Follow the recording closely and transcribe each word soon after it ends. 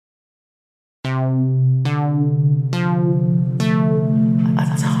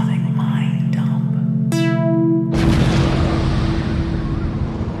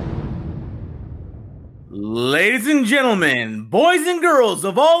and gentlemen, boys and girls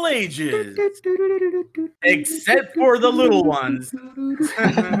of all ages, except for the little ones,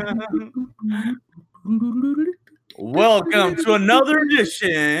 welcome to another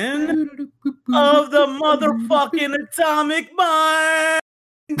edition of the motherfucking Atomic Mind.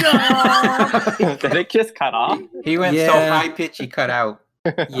 Did it just cut off? He went so high pitch he cut out.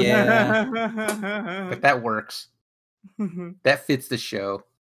 Yeah. But that works. That fits the show.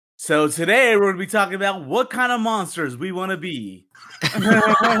 So today we're going to be talking about what kind of monsters we want to be.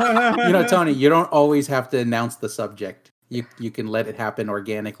 Tony, you don't always have to announce the subject. You can let it happen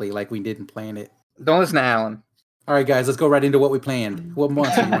organically like we didn't plan it. Don't listen to Alan. All right, guys, let's go right into what we planned. What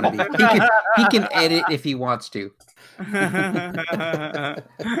monster you want to be? He can edit if he wants to.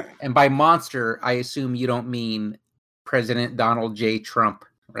 And by monster, I assume you don't mean President Donald J. Trump,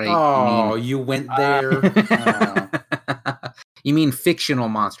 right? Oh, you went there. You mean fictional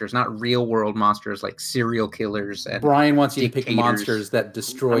monsters, not real world monsters like serial killers. And Brian wants you dictators. to pick monsters that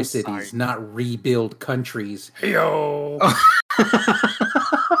destroy cities, not rebuild countries. Yo.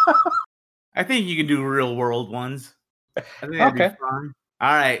 I think you can do real world ones. I think that'd be fun.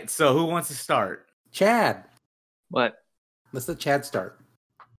 All right, so who wants to start? Chad. What? Let's let Chad start.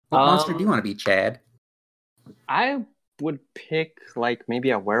 What monster do you want to be, Chad? I would pick like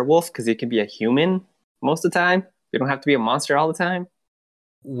maybe a werewolf because it can be a human most of the time. You don't have to be a monster all the time.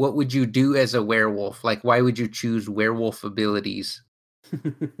 What would you do as a werewolf? Like, why would you choose werewolf abilities?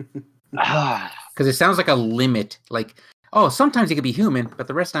 Because it sounds like a limit. Like, oh, sometimes you could be human, but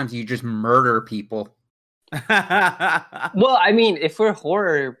the rest of the times you just murder people. Well, I mean, if we're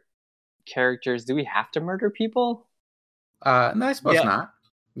horror characters, do we have to murder people? No, I suppose not.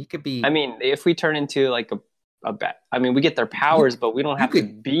 You could be. I mean, if we turn into like a bat, I mean, we get their powers, but we don't have to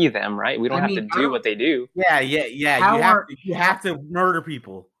be them, right? We don't have to do what they do. Yeah. You have to murder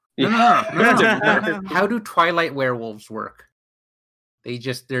people. No. How do Twilight werewolves work? They're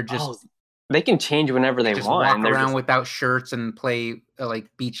just. They can change whenever they just want. Walk around without shirts and play like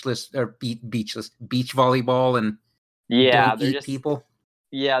beach volleyball and don't eat people.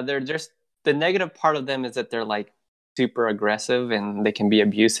 Yeah, they're just the negative part of them is that they're like super aggressive and they can be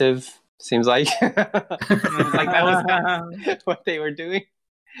abusive. Seems like like that was what they were doing.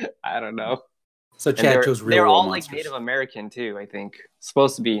 I don't know. So Chad chose real. They're all monsters. like Native American too. I think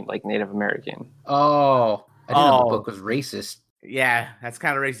supposed to be like Native American. Oh, I didn't know the book was racist. Yeah, that's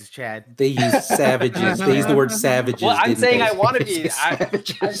kind of racist, Chad. They use savages. They use the word savages. Well, I'm saying they? I want to be.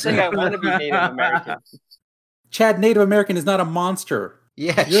 I'm saying I want to be Native American. Chad, Native American is not a monster.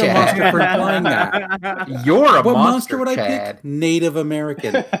 Yeah, you're Chad. a monster for implying that. You're a what monster, would Chad. I pick? Native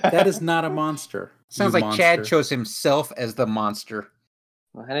American. That is not a monster. Sounds like monster. Chad chose himself as the monster.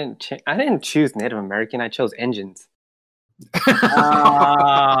 Well, I didn't choose Native American. I chose engines.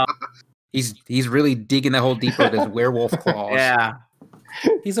 He's really digging that hole deeper with his werewolf claws. Yeah.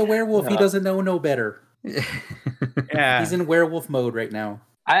 He's a werewolf. He doesn't know no better. Yeah. He's in werewolf mode right now.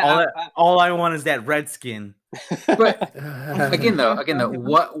 All I want is that red skin. But again though,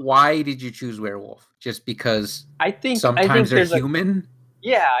 why did you choose werewolf? Just because I think they're human?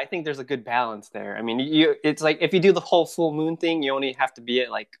 I think there's a good balance there. I mean, it's like if you do the whole full moon thing, you only have to be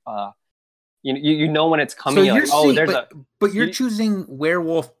at like you know when it's coming. So but you're choosing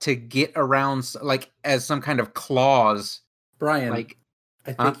werewolf to get around like as some kind of clause. Brian, like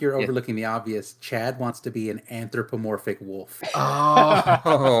I think you're overlooking the obvious. Chad wants to be an anthropomorphic wolf.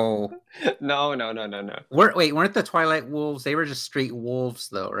 Oh. No. Weren't the Twilight wolves? They were just straight wolves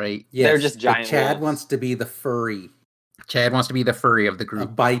though, right? Yes, they're just giant Chad wolves. wants to be the furry. Chad wants to be the furry of the group. A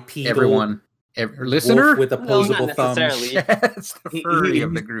bipedal everyone. Listener? With opposable thumbs. Chad's the furry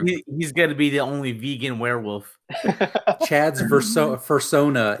of the group. He's going to be the only vegan werewolf. Chad's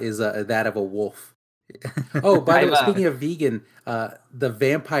persona is that of a wolf. Oh, by the way, speaking of vegan, the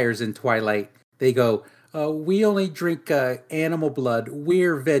vampires in Twilight, they go, we only drink animal blood.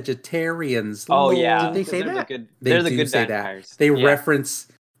 We're vegetarians. Oh, yeah. Did they say that? They're the good vampires. They reference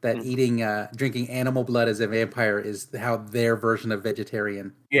that drinking animal blood as a vampire is how their version of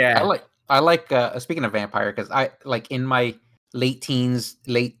vegetarian. Yeah. I like speaking of vampire, because I like in my late teens,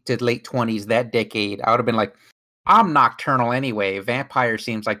 late 20s, that decade, I would have been like, I'm nocturnal anyway. Vampire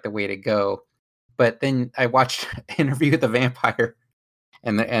seems like the way to go. But then I watched Interview with the Vampire,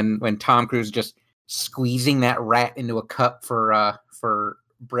 and when Tom Cruise just squeezing that rat into a cup for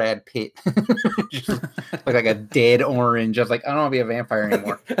Brad Pitt, just looked like a dead orange. I was like, I don't want to be a vampire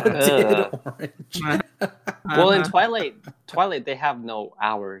anymore. Dead orange. Well, in Twilight, they have no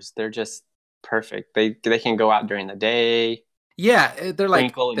hours. They're just perfect. They can go out during the day. Yeah, they're like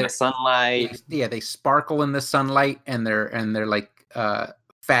twinkle in the sunlight. Yeah, they sparkle in the sunlight, and they're like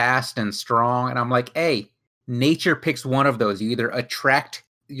fast and strong. And I'm like, hey, nature picks one of those. You either attract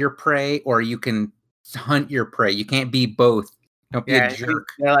your prey or you can hunt your prey. You can't be both. Don't be a jerk.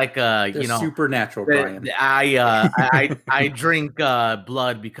 They're like They're supernatural, Brian. I drink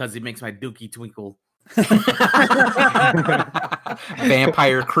blood because it makes my dookie twinkle.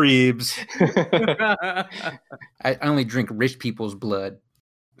 Vampire creeps. I only drink rich people's blood.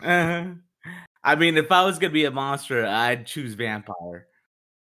 I mean, if I was gonna be a monster, I'd choose vampire.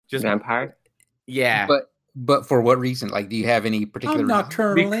 Just vampire. Yeah, but for what reason? Like, do you have any particular? I'm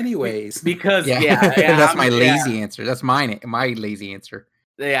nocturnal, anyways. Because that's my lazy answer. That's my lazy answer.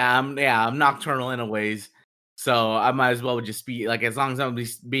 Yeah, I'm nocturnal anyways. So I might as well just be like, as long as I'm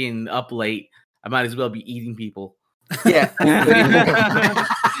being up late, I might as well be eating people. Yeah.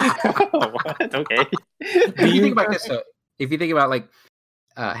 What? Okay. Do you think about this? If you think about like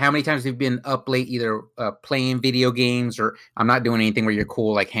how many times you've been up late, either playing video games or I'm not doing anything where you're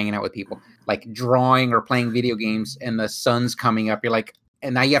cool, like hanging out with people, like drawing or playing video games, and the sun's coming up. You're like,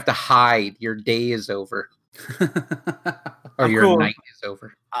 and now you have to hide. Your day is over, or your night is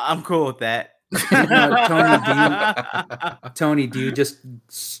over. I'm cool with that. Tony, do you just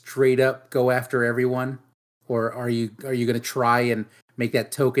straight up go after everyone, or are you going to try and make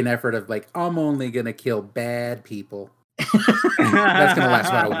that token effort of like, I'm only going to kill bad people? That's going to last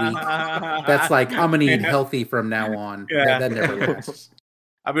about a week. That's like, I'm going to eat healthy from now on. Yeah. That never lasts.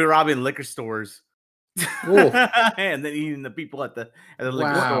 I'll be robbing liquor stores. And then eating the people at the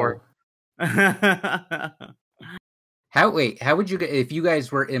liquor store. How would you, if you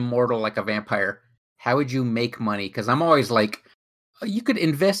guys were immortal like a vampire, how would you make money? Because I'm always like, you could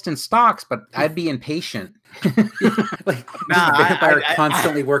invest in stocks, but I'd be impatient. Like, vampire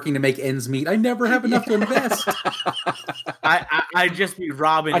constantly working to make ends meet. I never have enough to invest. I'd just be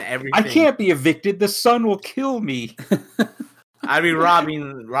robbing everything. I can't be evicted. The sun will kill me. I'd be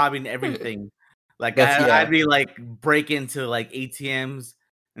robbing everything. Like I'd be like break into like ATMs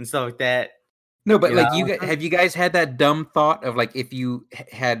and stuff like that. No, but like have you guys had that dumb thought of like, if you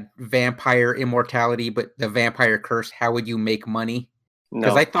had vampire immortality but the vampire curse, how would you make money?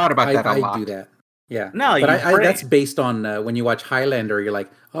 Because I thought about that a lot. I do that. Yeah. No, but that's based on when you watch Highlander, you're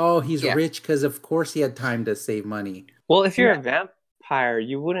like, oh, he's rich because of course he had time to save money. Well, if you're a vampire,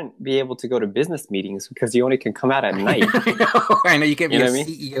 you wouldn't be able to go to business meetings because you only can come out at night. I know you can't be a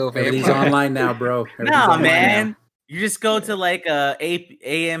CEO of Everything's online now, bro. No, man. Now. You just go to like 8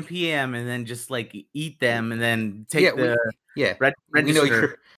 a.m. p.m. and then just like eat them and then take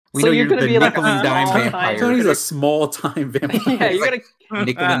register. We know you're the nickel and dime vampire. Tony's a small time vampire. Yeah, you're gonna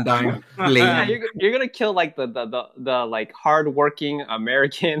nickel and dime. Yeah, you're gonna kill like the like hardworking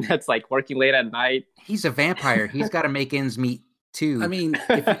American that's like working late at night. He's a vampire. He's got to make ends meet too. I mean,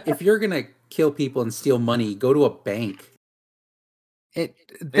 if you're gonna kill people and steal money, go to a bank.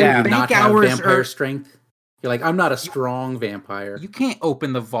 Bank hours vampire strength. You're like, I'm not a strong vampire. You can't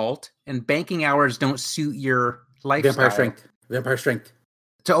open the vault, and banking hours don't suit your lifestyle. Vampire strength.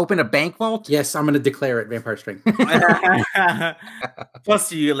 To open a bank vault? Yes, I'm going to declare it vampire strength.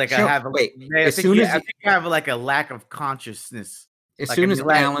 Plus, you like I think you have like a lack of consciousness. As soon as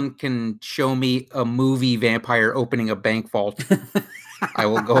Alan can show me a movie vampire opening a bank vault, I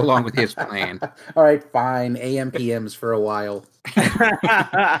will go along with his plan. All right, fine. AM PMs for a while.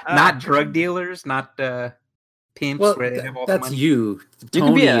 Not drug dealers, not pimps. Well, that's you.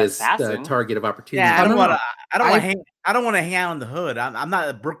 Tony is the target of opportunity. Yeah, I don't want to hang out in the hood. I'm not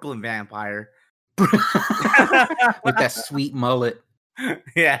a Brooklyn vampire with that sweet mullet.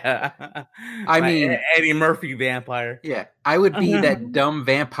 Yeah, I mean Eddie Murphy vampire. Yeah, I would be that dumb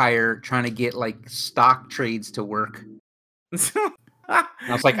vampire trying to get like stock trades to work. I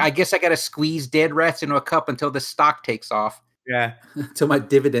was like, I guess I got to squeeze dead rats into a cup until the stock takes off. Yeah, to my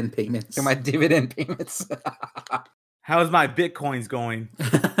dividend payments. How's my Bitcoins going?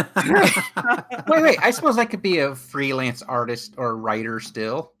 Wait. I suppose I could be a freelance artist or writer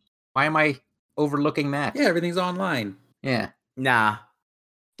still. Why am I overlooking that? Yeah, everything's online. Yeah. Nah.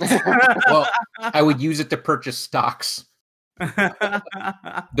 Well, I would use it to purchase stocks.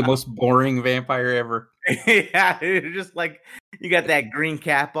 The most boring vampire ever. Yeah, just like you got that green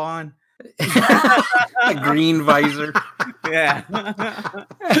cap on. A green visor. Yeah.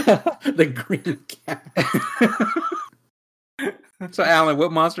 The green cap. So, Alan,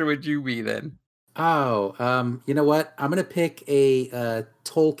 what monster would you be then? Oh, you know what? I'm gonna pick a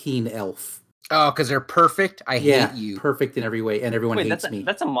Tolkien elf. Oh, because they're perfect. I hate you. Perfect in every way, and everyone hates me.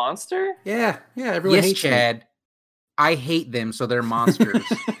 That's a monster? Yeah. Everyone hates Chad. Me. I hate them, so they're monsters.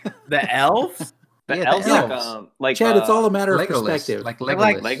 The elves? The elves? Like Chad, it's all a matter of Legolas, perspective. Like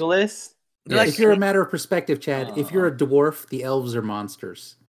Legolas? Yes. If you're a matter of perspective, Chad, if you're a dwarf, the elves are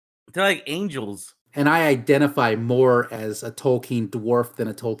monsters. They're like angels. And I identify more as a Tolkien dwarf than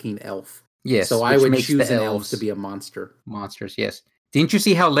a Tolkien elf. Yes. So I would choose an elf to be a monster. Monsters, yes. Didn't you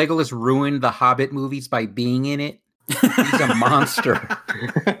see how Legolas ruined the Hobbit movies by being in it? He's a monster.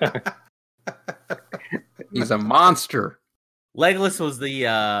 He's a monster. Legolas was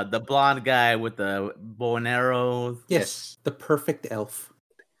the blonde guy with the bow and arrow. Yes, the perfect elf.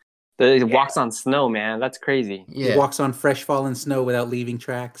 He walks on snow, man. That's crazy. Yeah. He walks on fresh fallen snow without leaving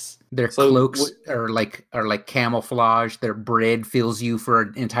tracks. Their cloaks are like camouflage. Their bread fills you for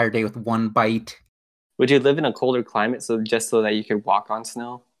an entire day with one bite. Would you live in a colder climate so that you could walk on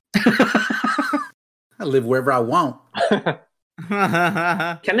snow? I live wherever I want.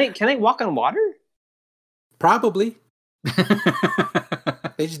 Can they walk on water? Probably.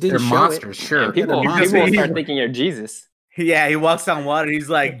 They just didn't show monsters, it. Sure. People will start thinking you're Jesus. Yeah, he walks on water. He's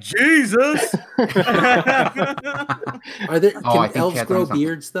like, Jesus. Can elves grow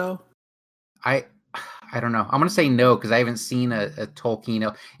beards though? I don't know. I'm gonna say no because I haven't seen a Tolkien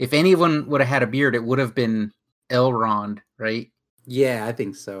elf. If anyone would have had a beard, it would have been Elrond, right? Yeah, I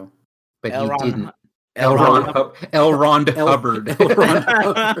think so. But he didn't. Elrond Hubbard.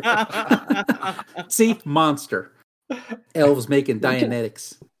 See, monster. Elves making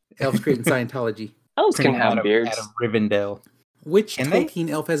Dianetics. Elves creating Scientology. Elves can have beards. Out of Rivendell. Which Tolkien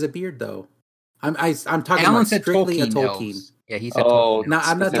elf has a beard though? I'm talking about strictly a Tolkien. Elves. Yeah, he said Tolkien. No,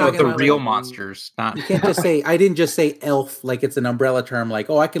 I'm not talking about the real monsters. You can't just say. I didn't just say elf like it's an umbrella term. Like,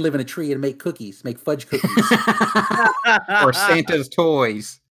 I could live in a tree and make cookies, make fudge cookies, or Santa's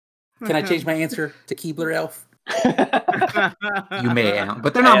toys. Can I change my answer to Keebler elf? You may,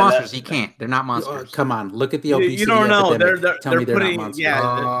 but they're not monsters. You can't. They're not monsters. Come on, look at the obesity. You don't know. Tell me they're not monsters.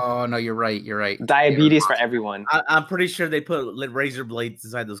 Yeah. No, you're right. You're right. Diabetes for everyone. I'm pretty sure they put razor blades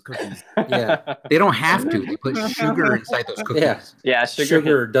inside those cookies. Yeah, they don't have to. They put sugar inside those cookies. Yeah.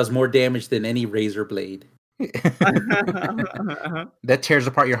 Sugar does more damage than any razor blade. That tears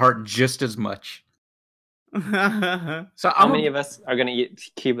apart your heart just as much. So how many of us are going to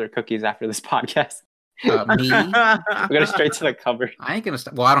eat Keebler cookies after this podcast? Me? We're going to straight to the cupboard. I ain't going to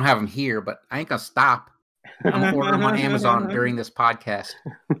stop. Well, I don't have them here, but I ain't going to stop. I'm going to order them on Amazon during this podcast.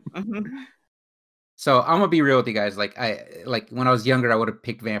 So I'm going to be real with you guys. Like when I was younger, I would have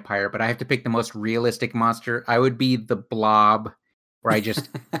picked vampire, but I have to pick the most realistic monster. I would be the blob, where I just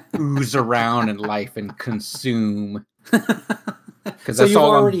ooze around in life and consume. Because that's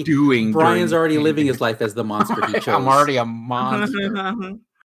all I'm doing. Brian's already living his life as the monster he chose. I'm already a monster.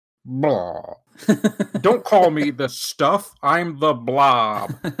 Blah. Don't call me the stuff. I'm the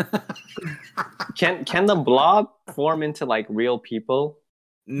blob. Can the blob form into like real people?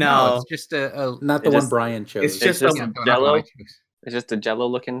 No, it's just not the one Brian chose. It's just a Jello. It's just a Jello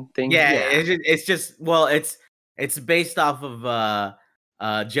looking thing. Yeah. It's just it's based off of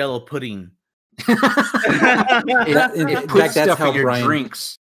Jello pudding. It puts stuff in your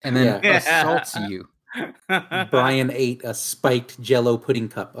drinks and then assaults you. Brian ate a spiked Jello pudding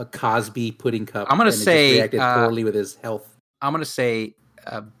cup, a Cosby pudding cup. I'm gonna say reacted poorly with his health. I'm gonna say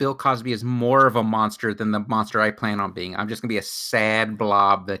Bill Cosby is more of a monster than the monster I plan on being. I'm just gonna be a sad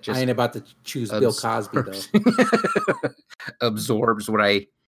blob that just. I ain't about to choose Bill Cosby though. Absorbs what I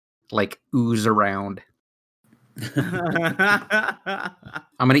ooze around. I'm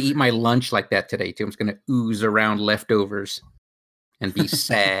gonna eat my lunch like that today too. I'm just gonna ooze around leftovers and be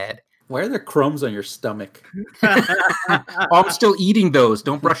sad. Why are there crumbs on your stomach? I'm still eating those.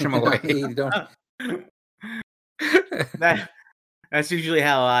 Don't brush them away. That's usually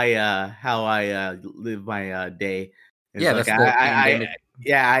how I live my day. It's yeah, like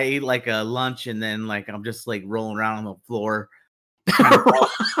I eat like a lunch and then I'm just rolling around on the floor.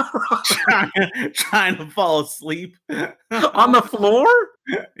 Trying to fall asleep on the floor.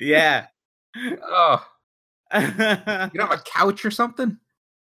 Yeah. Oh, you don't have a couch or something?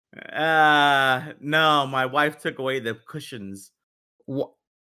 No. My wife took away the cushions.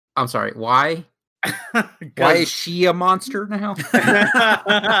 I'm sorry. Why? Why is she a monster now?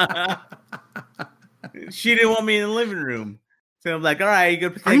 She didn't want me in the living room, so I'm like, all right, you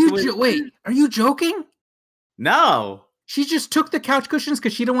gonna protect. Wait, are you joking? No. She just took the couch cushions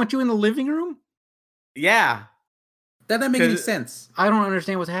because she didn't want you in the living room? Yeah. That doesn't make any sense. I don't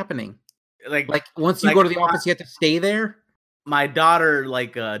understand what's happening. Like once you go to the office, you have to stay there? My daughter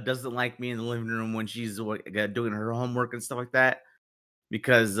doesn't like me in the living room when she's doing her homework and stuff like that.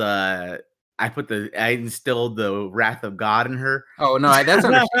 Because I instilled the wrath of God in her. Oh, no, that's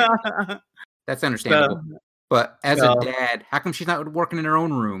understandable. That's understandable. But as a dad, how come she's not working in her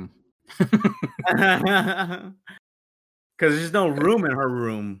own room? Because there's no room in her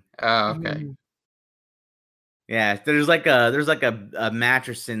room. Oh, okay. Yeah, there's like a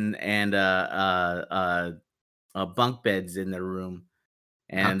mattress and bunk beds in the room,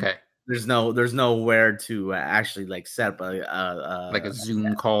 and Okay. there's nowhere to actually like set up Like a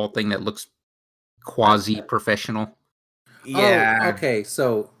Zoom call thing that looks quasi professional. yeah. Oh, okay.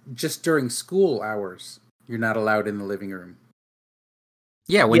 So just during school hours, you're not allowed in the living room.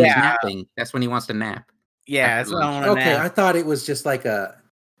 Yeah, when he's Yeah. napping, that's when he wants to nap. Yeah, After that's what I lunch. want to Okay, nap. I thought it was just like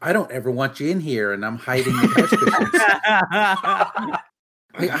I don't ever want you in here, and I'm hiding the couch cushions.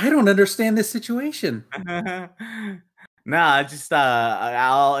 Like, I don't understand this situation. Nah, just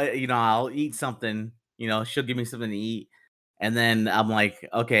I'll eat something. She'll give me something to eat, and then I'm like,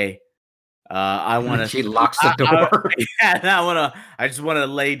 okay, I want to. She locks the door. I just want to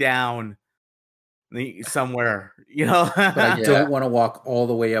lay down somewhere. But I Yeah. don't want to walk all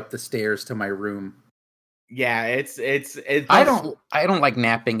the way up the stairs to my room. Yeah, it's. I don't like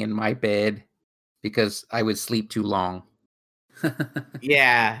napping in my bed because I would sleep too long.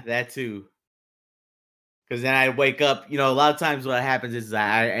 Yeah, that too. Because then I wake up. A lot of times what happens is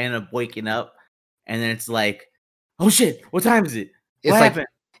I end up waking up, and then it's like, oh shit, what time is it? What happened?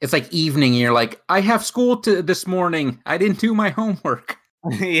 It's like evening. And you're like, I have school this morning. I didn't do my homework.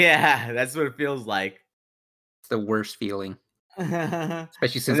 Yeah, that's what it feels like. It's the worst feeling, And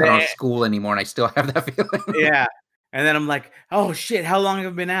especially since I don't have school anymore, and I still have that feeling. yeah, and then I'm like, oh shit, how long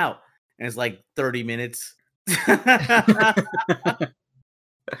have I been out? And it's like 30 minutes.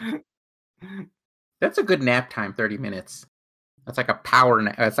 That's a good nap time. 30 minutes. That's like a power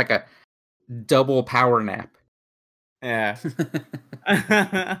nap. It's like a double power nap. Yeah.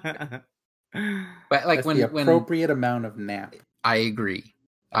 But like That's the appropriate amount of nap. I agree.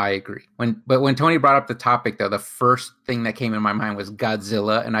 When Tony brought up the topic, though, the first thing that came in my mind was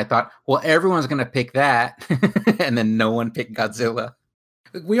Godzilla, and I thought, well, everyone's gonna pick that, and then no one picked Godzilla.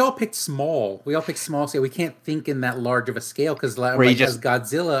 We all picked small. So we can't think in that large of a scale because, as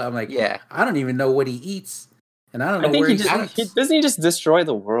Godzilla, I'm like, Yeah, I don't even know what he eats, and I don't know where he sits. Doesn't he just destroy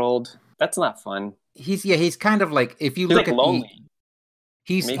the world? That's not fun. He's kind of like, if you He's look like at lonely.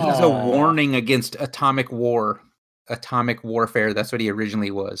 he's a warning against atomic warfare. That's what he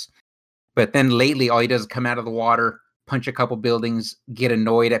originally was. But then lately, all he does is come out of the water, punch a couple buildings, get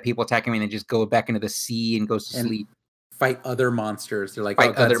annoyed at people attacking him, and then just go back into the sea and goes to sleep. Fight other monsters. They're like,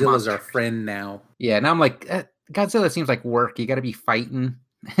 oh, Godzilla's our friend now. Yeah, and I'm like, Godzilla seems like work. You got to be fighting.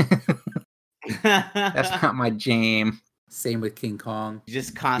 That's not my jam. Same with King Kong.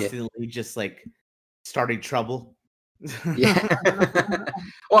 Just constantly just like starting trouble. Yeah.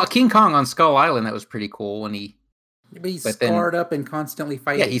 Well, King Kong on Skull Island, that was pretty cool when But he's scarred up and constantly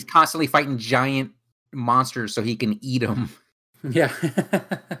fighting. Yeah, he's constantly fighting giant monsters so he can eat them. Yeah.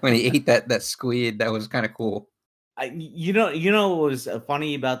 When he ate that squid, that was kind of cool. You know what was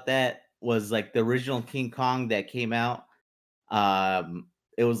funny about that was like the original King Kong that came out.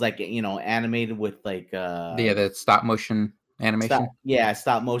 It was like animated with like the stop motion animation.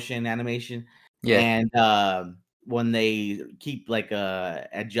 Stop motion animation. Yeah, and when they keep like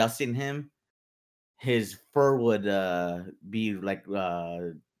adjusting him, his fur would be like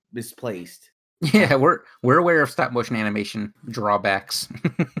misplaced. Yeah, we're aware of stop motion animation drawbacks.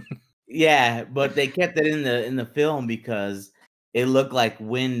 Yeah, but they kept it in the film because it looked like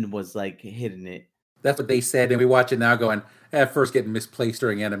wind was like hitting it. That's what they said, and we watch it now going, at first getting misplaced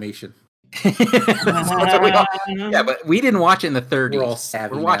during animation. Yeah, but we didn't watch it in the 30s. We're all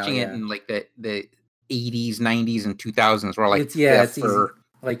savvy. We're watching it in like the 80s, 90s, and 2000s. We're like, it's easy.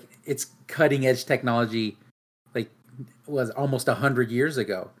 Like it's cutting edge technology. Like was almost 100 years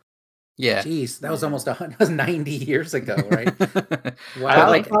ago. Yeah, jeez, that was almost 100. That was 90 years ago, right?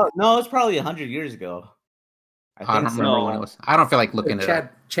 Wow. No, it's probably 100 years ago. I don't remember when it was. I don't feel like looking Chad, it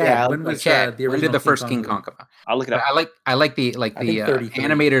up. Chad, when was the original? When did the first King Kong come out? I'll look it up. I like the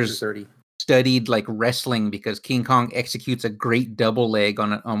animators studied like wrestling because King Kong executes a great double leg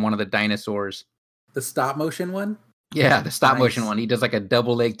on one of the dinosaurs. The stop motion one. Yeah, the stop motion one. He does like a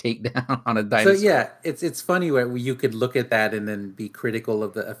double leg takedown on a dinosaur. So yeah, it's funny where you could look at that and then be critical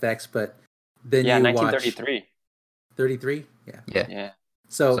of the effects, but then you 1933. watch 33. Yeah.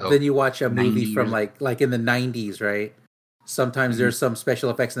 So then you watch a movie from like in the 90s, right? Sometimes there's some special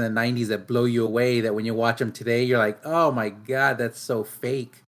effects in the 90s that blow you away that when you watch them today, you're like, oh my God, that's so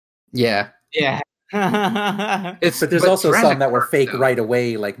fake. Yeah. But there's also some that were fake right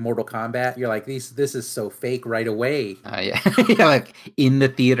away, like Mortal Kombat. You're like, this is so fake right away. Yeah, like in the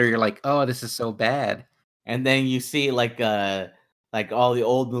theater, you're like, oh, this is so bad. And then you see like all the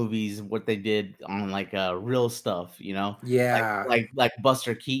old movies, what they did on like real stuff, Yeah, like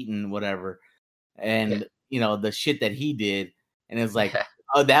Buster Keaton, whatever, and the shit that he did, and it's like,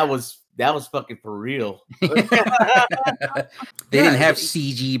 oh, that was that was fucking for real. They didn't have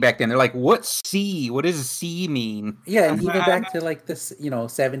CG back then. They're like, what C? What does C mean? Yeah, and even back to like this,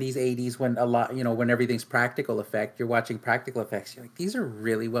 70s, 80s, when a lot, when everything's practical effect, you're watching practical effects. You're like, these are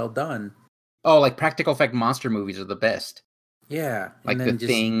really well done. Oh, like practical effect monster movies are the best. Yeah, like The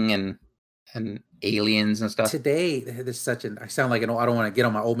Thing and Aliens and stuff. Today, there's I sound like I don't want to get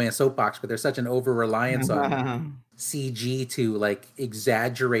on my old man soapbox, but there's such an over reliance on CG to like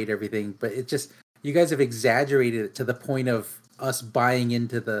exaggerate everything. But it just, you guys have exaggerated it to the point of us buying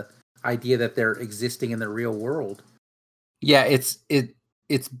into the idea that they're existing in the real world. Yeah, it's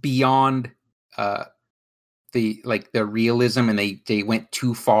beyond the realism, and they went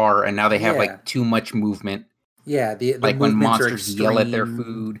too far, and now they have like too much movement. Yeah, the like when monsters yell at their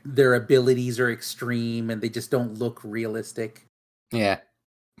food, their abilities are extreme, and they just don't look realistic. Yeah,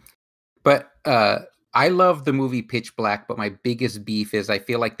 but I love the movie Pitch Black, but my biggest beef is I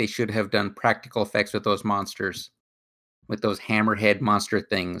feel like they should have done practical effects with those monsters, with those hammerhead monster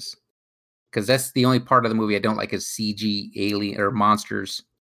things, because that's the only part of the movie I don't like is CG alien or monsters.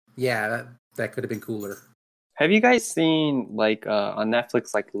 Yeah, that could have been cooler. Have you guys seen like on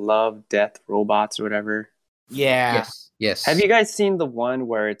Netflix like Love, Death, Robots or whatever? Yeah. Yes. Have you guys seen the one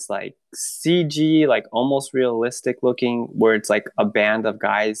where it's like CG, like almost realistic looking, where it's like a band of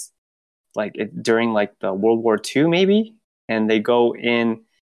guys, like during like the World War II maybe, and they go in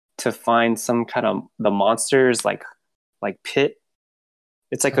to find some kind of the monsters like pit.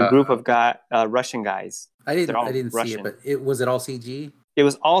 It's like a group of Russian guys. I didn't see it, but was it all CG? It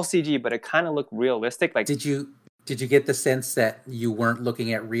was all CG, but it kind of looked realistic. Like, did you get the sense that you weren't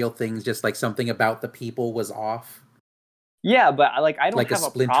looking at real things, just like something about the people was off? Yeah, but I don't like have a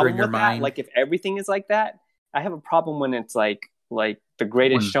splinter a problem in your with mind. that. Like if everything is like that, I have a problem when it's like The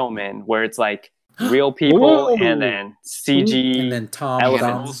Greatest Showman, where it's like real people and then CG and then Tom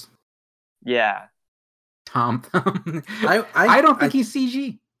elements. Yeah, Tom. I don't think he's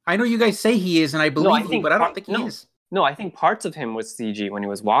CG. I know you guys say he is, and I believe you, but I don't think he is. No, I think parts of him was CG when he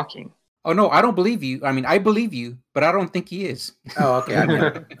was walking. Oh no, I don't believe you. I mean, I believe you, but I don't think he is. Oh, okay. I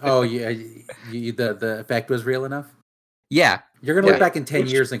mean, the effect was real enough. Yeah, you're gonna look back in 10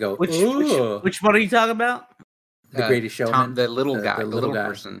 years and go, which one are you talking about? The Greatest Showman, Tom, the little guy, the little guy.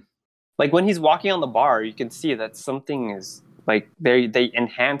 Person. Like when he's walking on the bar, you can see that something is like they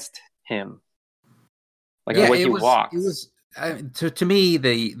enhanced him. Like the way he walks. It was to me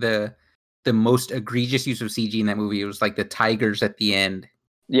the most egregious use of CG in that movie. It was like the tigers at the end.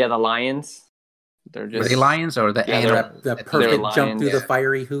 Yeah, the lions. Were they lions or the animals? The perfect jump through the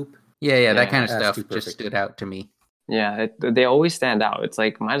fiery hoop. Yeah, that kind of stuff just stood out to me. Yeah, they always stand out. It's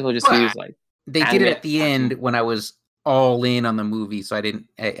like might as well just use like. They did it at the end when I was all in on the movie, so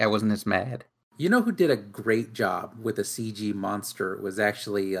I wasn't as mad. You know who did a great job with a CG monster was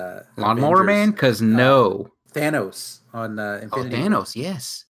actually Lawnmower Man? Because Thanos on Infinity War. Thanos,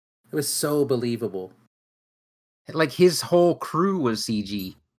 yes. It was so believable. Like his whole crew was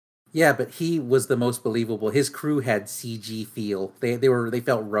CG. Yeah, but he was the most believable. His crew had CG feel. They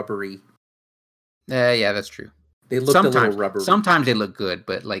felt rubbery. Yeah, that's true. They looked a little rubbery. Sometimes they look good,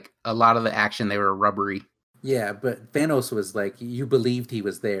 but like a lot of the action, they were rubbery. Yeah, but Thanos was like, you believed he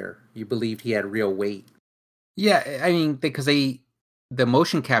was there. You believed he had real weight. Yeah, I mean, because the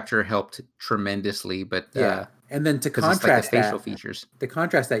motion capture helped tremendously, but and then to contrast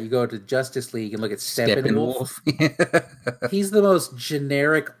that, you go to Justice League and look at Steppenwolf. He's the most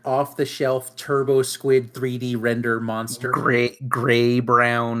generic, off-the-shelf Turbo Squid 3D render monster. Gray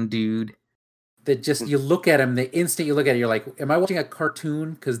brown dude. That just you look at him, the instant you look at it, you're like, "Am I watching a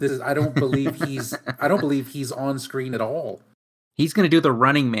cartoon?" Because I don't believe he's on screen at all. He's gonna do the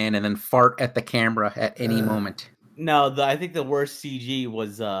Running Man and then fart at the camera at any moment. No, I think the worst CG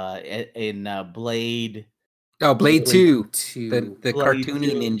was in Blade. Oh, Blade 2. The Blade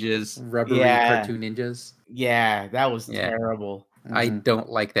cartoony 2. ninjas. Rubbery cartoon ninjas. Yeah, that was terrible. I don't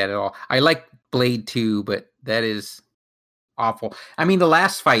like that at all. I like Blade 2, but that is awful. I mean, the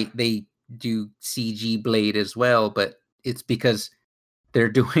last fight, they do CG Blade as well, but it's because they're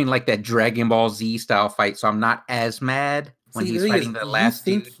doing like that Dragon Ball Z style fight, so I'm not as mad when he's fighting the last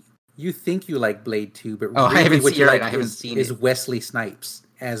dude. You think you like Blade 2, but really I haven't seen is Wesley Snipes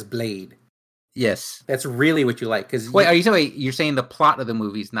as Blade. Yes. That's really what you like. You're saying the plot of the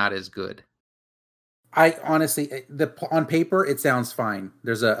movie's not as good? I honestly, on paper, it sounds fine.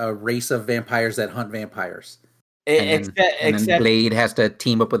 There's a race of vampires that hunt vampires. Except Blade has to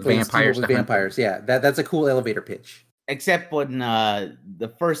team up with vampires. Yeah, that's a cool elevator pitch. Except when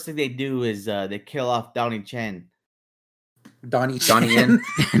the first thing they do is they kill off Donnie Yen. Donnie Yen.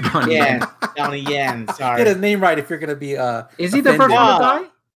 Donnie Yen. Sorry, get his name right if you're gonna be. Is he the first one to die?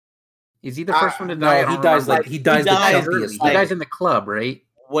 Is he the first one to die? No, he dies the chumpiest. He dies in the club, right?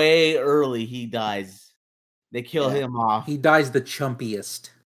 Way early, he dies. They kill him off. He dies the chumpiest.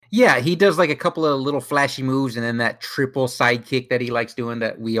 Yeah, he does like a couple of little flashy moves, and then that triple sidekick that he likes doing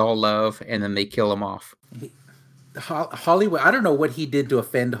that we all love, and then they kill him off. Hollywood. I don't know what he did to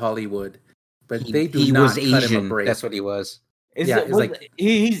offend Hollywood, but they do he not was cut Asian. him a break. That's what he was.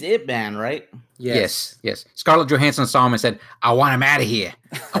 He's It Man, right? Yes. Scarlett Johansson saw him and said, "I want him out of here.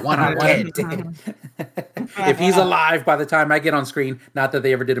 I want him dead." If he's alive by the time I get on screen, not that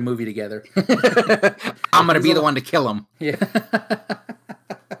they ever did a movie together, I'm gonna be the one to kill him. Yeah,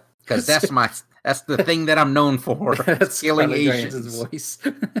 because that's the thing that I'm known for. Killing Asians. Voice.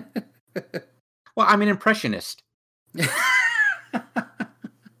 Well, I'm an impressionist.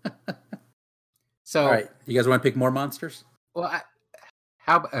 So, all right, you guys want to pick more monsters? Well,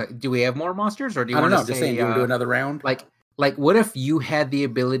 how do we have more monsters, or do you I don't want know? to Just say, saying, do you want to do another round? Like, what if you had the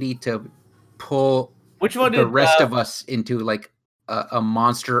ability to pull which one the rest of us into like a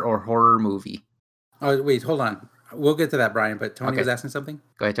monster or horror movie? Oh, wait, hold on. We'll get to that, Brian. But Tony was asking something.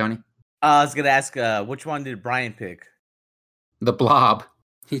 Go ahead, Tony. I was gonna ask, which one did Brian pick? The Blob.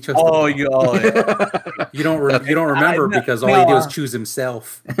 He chose. You don't remember because all he did was choose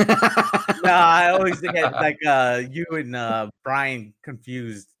himself. No, I always think like you and Brian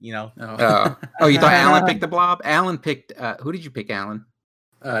confused. You know. Oh, you thought Alan picked the Blob? Alan picked. Who did you pick, Alan?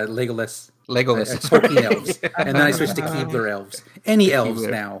 Legolas. Tolkien elves, and then I switched to Keebler elves. Any elves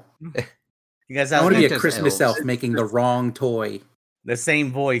now. You guys, I want to be a Christmas elf making the wrong toy. The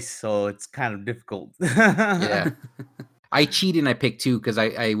same voice, so it's kind of difficult. Yeah. I cheated and I picked 2 because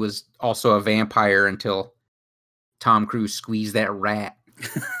I was also a vampire until Tom Cruise squeezed that rat.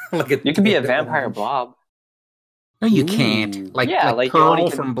 You can be a vampire blob. No, you can't. Like Pearl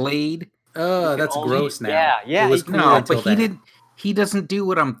from Blade. Oh, that's gross now. Yeah. It was cool but he doesn't do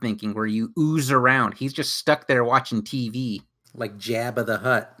what I'm thinking, where you ooze around. He's just stuck there watching TV. Like Jabba the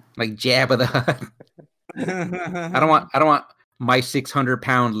Hutt. I don't want my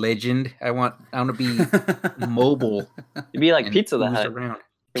 600-pound legend. I want to be mobile. You'd be like Pizza the Hut. Around.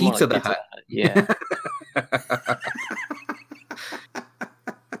 Pizza the Hut. Yeah.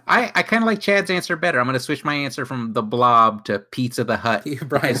 I kind of like Chad's answer better. I'm going to switch my answer from the Blob to Pizza the Hut.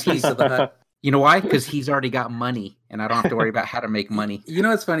 Brian's Pizza the Hut. You know why? Because he's already got money, and I don't have to worry about how to make money. You know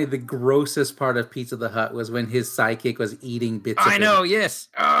what's funny? The grossest part of Pizza the Hut was when his sidekick was eating bits of it. I know, yes.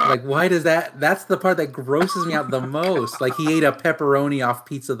 Like, why does that... That's the part that grosses me out the most. Like, he ate a pepperoni off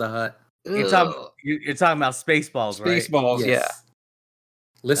Pizza the Hut. You're talking about Spaceballs, right? Spaceballs, yes. Yeah.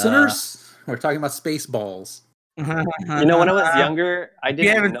 Listeners, we're talking about Spaceballs. You know, when I was younger, I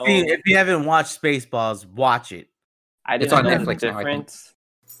didn't know... If you haven't watched Spaceballs, watch it. It's on Netflix now, I think.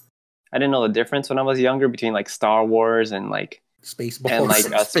 I didn't know the difference when I was younger between like Star Wars and like Spaceballs and like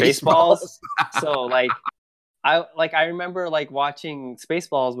Spaceballs. So I remember like watching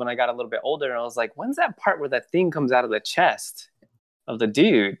Spaceballs when I got a little bit older, and I was like, when's that part where that thing comes out of the chest of the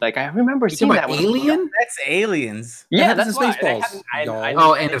dude? Like I remember seeing that. Alien? That's Aliens. Yeah, that's Spaceballs.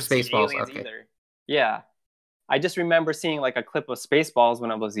 End of Spaceballs. Okay. Either. Yeah, I just remember seeing like a clip of Spaceballs when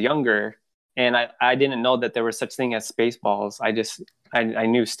I was younger. And I didn't know that there was such thing as Spaceballs. I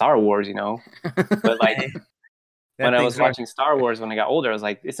knew Star Wars, you know. But like when I was watching Star Wars when I got older, I was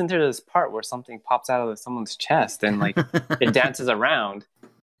like, isn't there this part where something pops out of someone's chest and like it dances around?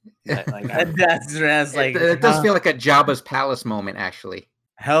 It does feel like a Jabba's palace moment, actually.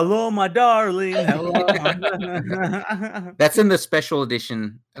 Hello, my darling. Hello. That's in the special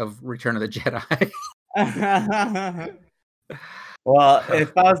edition of Return of the Jedi. Well,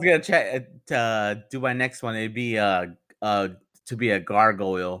 if I was gonna do my next one, it'd be to be a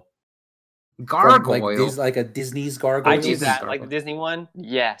gargoyle. Gargoyle, like a Disney's gargoyle. I do that, like the Disney one.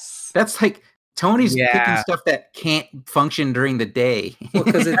 Yes, that's like Tony's picking stuff that can't function during the day. Well,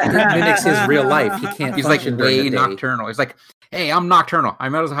 because it mimics his real life. He can't. He's like way nocturnal. He's like, hey, I'm nocturnal. I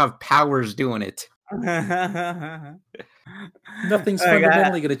might as well have powers doing it. Nothing's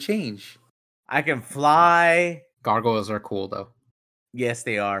fundamentally going to change. I can fly. Gargoyles are cool, though. Yes,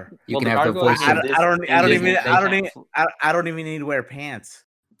 they are. You can have the voice. I don't even need to wear pants.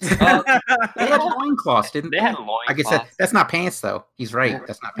 They had loincloths, didn't they? They had loincloths. I guess that's not pants, though. He's right.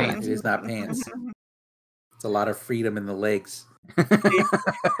 That's not pants. It is not pants. It's a lot of freedom in the legs.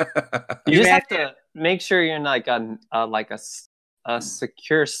 You just have to make sure you're in like a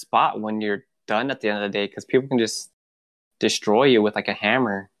secure spot when you're done at the end of the day, because people can just destroy you with like a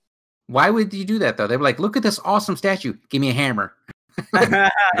hammer. Why would you do that, though? They'd be like, look at this awesome statue. Give me a hammer. Yeah.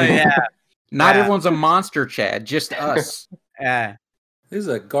 Not everyone's a monster, Chad. Just us. Yeah. There's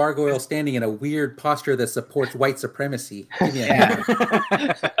a gargoyle standing in a weird posture that supports white supremacy. Give me a hammer.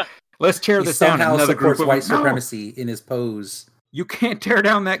 Let's tear this down. Somehow Another supports group of white no, supremacy in his pose. you can't tear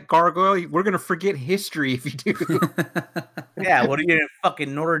down that gargoyle. We're gonna forget history if you do. Yeah, what are you,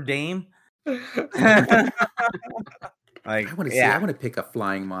 fucking Notre Dame? Like, I want to yeah. I want to pick a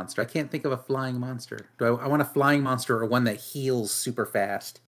flying monster. I can't think of a flying monster. I want a flying monster or one that heals super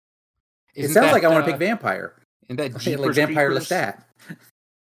fast. It sounds like I want to pick vampire. And that like Vampire Lestat.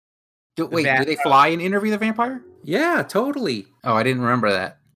 Do they fly in Interview the Vampire? Yeah, totally. Oh, I didn't remember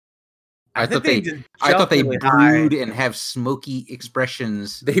that. I thought they really brood high. and have smoky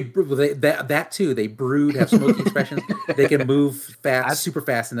expressions. That too. They brood, have smoky expressions. They can move fast, super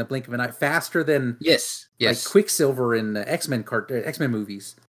fast in the blink of an eye, faster than yes, like Quicksilver in X-Men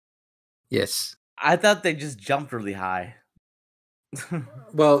movies. Yes, I thought they just jumped really high.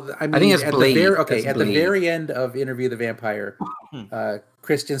 Well, I mean, I think it's Blade. At the very end of Interview the Vampire,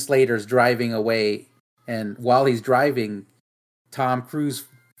 Christian Slater's driving away, and while he's driving, Tom Cruise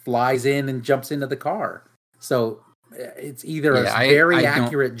flies in and jumps into the car. So it's either a very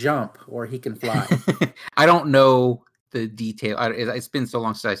accurate jump or he can fly. I don't know the detail. It's been so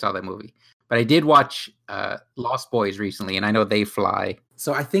long since I saw that movie, but I did watch Lost Boys recently, and I know they fly.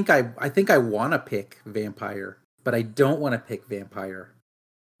 So I think I want to pick vampire, but I don't want to pick vampire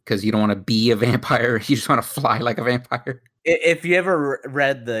because you don't want to be a vampire. You just want to fly like a vampire. If you ever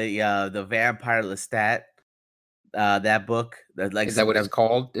read the Vampire Lestat, that book, is that what it's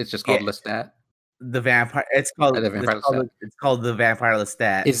called? It's just called Lestat. The vampire. It's called the Vampire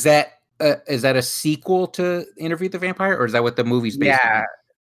Lestat. Is that a sequel to Interview the Vampire, or is that what the movie's based on?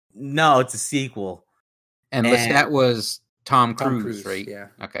 No, it's a sequel. And Lestat was Tom Cruise, right? Yeah.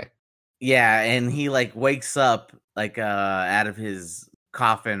 Okay. Yeah, and he like wakes up like out of his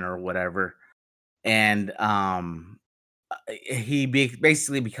coffin or whatever, and he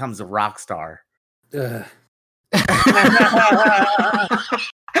basically becomes a rock star.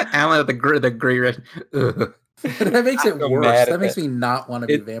 Alan, the gray red. That makes it worse. That makes me not want to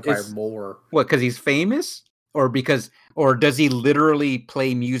be a vampire more. What? Because he's famous, or does he literally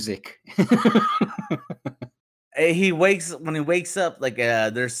play music? When he wakes up, like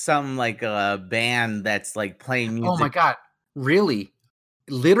there's some like band that's like playing music. Oh my god! Really?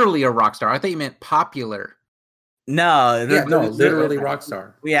 Literally a rock star? I thought you meant popular. No, literally rock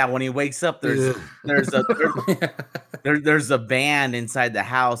star. Yeah, when he wakes up, there's a band inside the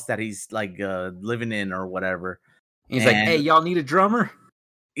house that he's like living in or whatever. He's like, "Hey, y'all need a drummer?"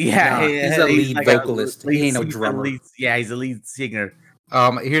 Yeah, he's a lead vocalist. He ain't no drummer. He's a lead singer.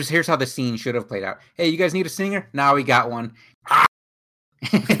 Here's how the scene should have played out. Hey, you guys need a singer? Now we got one.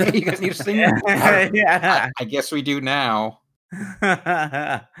 You guys need a singer? Yeah, I guess we do now.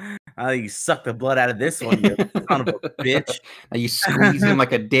 You suck the blood out of this one, you son of a bitch. Now you squeeze him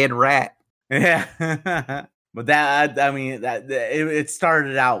like a dead rat. Yeah, but it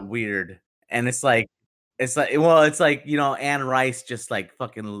started out weird, and it's like Anne Rice just like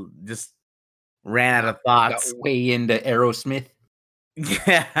fucking just ran out of thoughts. Got way into Aerosmith.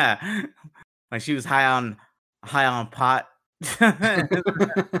 Yeah, like she was high on pot.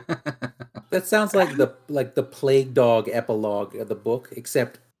 That sounds like the Plague Dog epilogue of the book,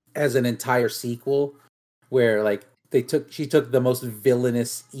 except as an entire sequel, where like she took the most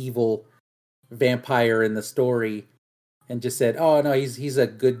villainous, evil vampire in the story and just said, "Oh no, he's a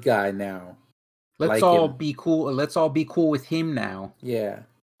good guy now. Let's all be cool. Let's all be cool with him now." Yeah,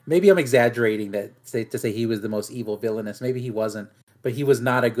 maybe I'm exaggerating to say he was the most evil villainous. Maybe he wasn't, but he was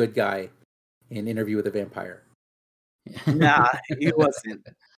not a good guy in Interview with the Vampire. Nah, he wasn't.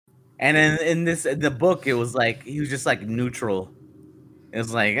 And in the book, it was like he was just like neutral. It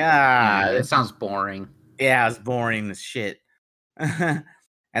was like it sounds boring. Yeah, it was boring as shit. And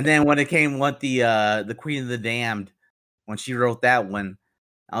then when it came the Queen of the Damned, when she wrote that one,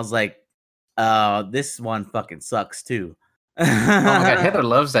 I was like, this one fucking sucks too. Oh my god, Heather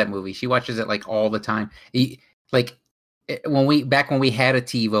loves that movie. She watches it like all the time. When we had a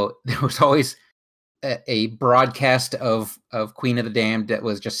TiVo, there was always a broadcast of Queen of the Damned that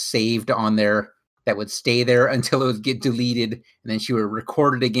was just saved on there, that would stay there until it would get deleted, and then she would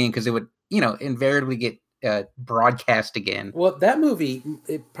record it again because it would, invariably get broadcast again. Well, that movie,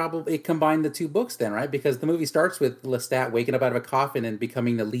 it combined the two books then, right? Because the movie starts with Lestat waking up out of a coffin and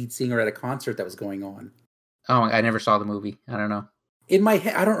becoming the lead singer at a concert that was going on. Oh, I never saw the movie. I don't know. In my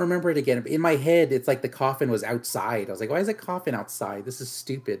head, I don't remember it again. In my head, it's like the coffin was outside. I was like, why is a coffin outside? This is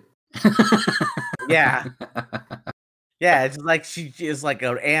stupid. Yeah. Yeah, it's like she is like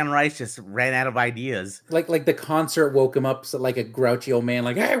Anne Rice just ran out of ideas. Like the concert woke him up like a grouchy old man,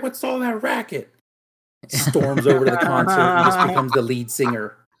 like, "Hey, what's all that racket?" Storms over to the concert and just becomes the lead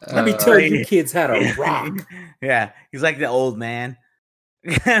singer. Let me tell you kids how to rock. Yeah, he's like the old man.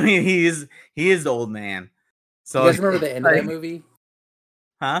 I mean, he is the old man. So you guys remember the end of that movie?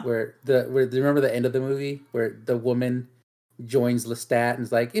 Huh? Do you remember the end of the movie where the woman joins Lestat and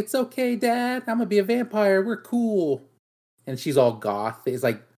is like, "It's okay, Dad. I'm gonna be a vampire. We're cool." And she's all goth. It's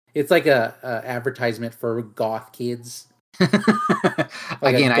like a advertisement for goth kids.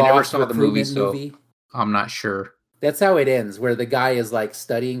 Like Again, I never saw the movie, so I'm not sure. That's how it ends, where the guy is like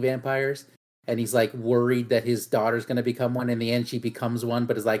studying vampires and he's like worried that his daughter's gonna become one. In the end, she becomes one,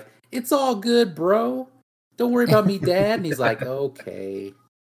 but is like, "It's all good, bro. Don't worry about me, Dad." And he's like, "Okay."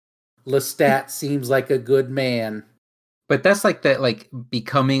 Lestat seems like a good man. But that's like that, like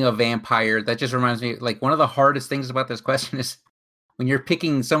becoming a vampire. That just reminds me, like one of the hardest things about this question is when you're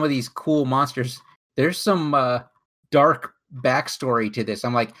picking some of these cool monsters, there's some dark backstory to this.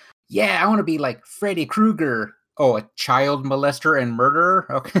 I'm like, yeah, I want to be like Freddy Krueger. Oh, a child molester and murderer.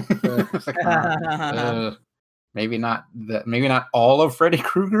 Okay, like, maybe not all of Freddy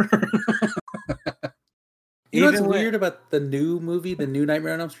Krueger. You know what's weird about the new movie, the new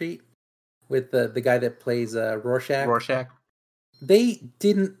Nightmare on Elm Street, with the guy that plays Rorschach? Rorschach. They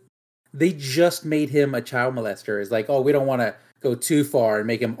just made him a child molester. It's like, oh, we don't want to go too far and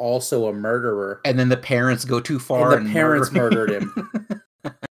make him also a murderer. And then the parents go too far and the parents murdered him.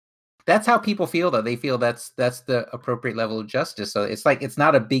 That's how people feel, though. They feel that's the appropriate level of justice. So it's like it's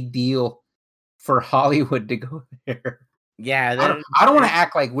not a big deal for Hollywood to go there. Yeah, I don't want to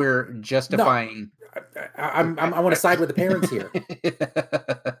act like we're justifying. No, I want to side with the parents here.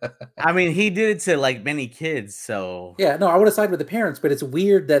 I mean, he did it to like many kids, so yeah. No, I want to side with the parents, but it's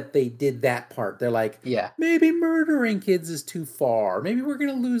weird that they did that part. They're like, yeah, maybe murdering kids is too far. Maybe we're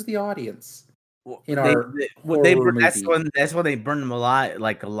gonna lose the audience. That's when they burned him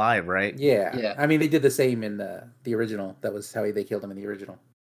alive, right? Yeah. I mean, they did the same in the original. That was how they killed him in the original.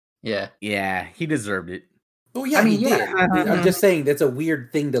 Yeah, he deserved it. Oh yeah, he did. I'm just saying that's a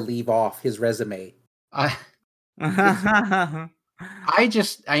weird thing to leave off his resume. I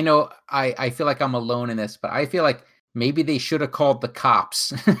know I feel like I'm alone in this, but I feel like maybe they should have called the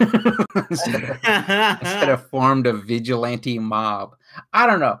cops instead of formed a vigilante mob. I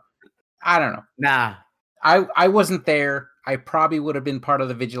don't know. Nah. I wasn't there. I probably would have been part of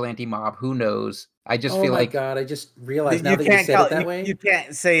the vigilante mob. Who knows? I just feel like... Oh my God, I just realized now that you said it that way. You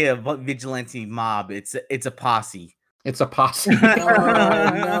can't say a vigilante mob. It's a posse. It's a posse. Oh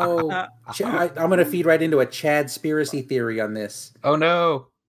no. I'm going to feed right into a Chad-spiracy theory on this. Oh no.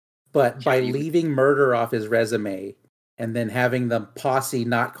 But by leaving murder off his resume and then having the posse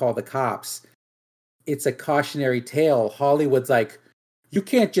not call the cops, it's a cautionary tale. Hollywood's like, you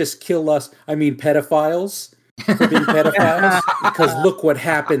can't just kill us, pedophiles, for being pedophiles, because look what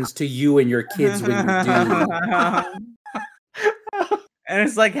happens to you and your kids when you do. And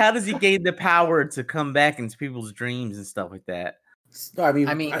it's like, how does he gain the power to come back into people's dreams and stuff like that?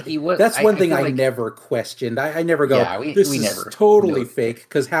 He was. That's one thing I never questioned. I never go, this is totally fake,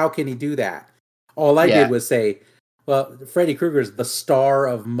 because how can he do that? All I did was say, well, Freddy Krueger is the star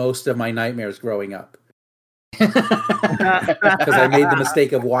of most of my nightmares growing up. Because I made the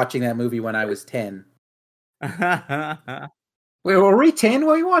mistake of watching that movie when I was 10. Wait, were we 10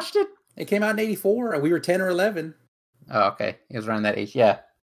 when we watched it? It came out in 84. We were 10 or 11. Oh, okay. It was around that age. Yeah.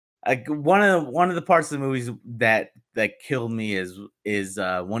 One of the parts of the movies that killed me is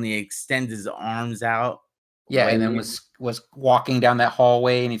when he extends his arms out. Yeah, and then was walking down that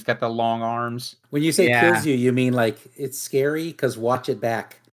hallway, and he's got the long arms. When you say kills you mean like it's scary? Because watch it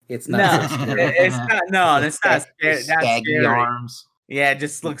back. It's not. So scary. It's not. No, it's not scary. Saggy arms. Yeah, it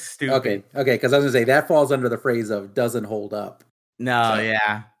just looks stupid. Okay. Because I was gonna say that falls under the phrase of doesn't hold up. No,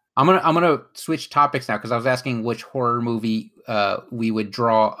 yeah. I'm gonna switch topics now because I was asking which horror movie we would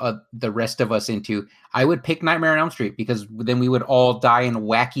draw the rest of us into. I would pick Nightmare on Elm Street because then we would all die in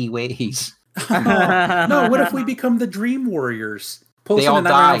wacky ways. No, what if we become the Dream Warriors? They all died.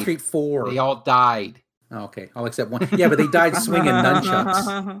 Nightmare on Elm Street 4. They all died. Okay, I'll accept one. Yeah, but they died swinging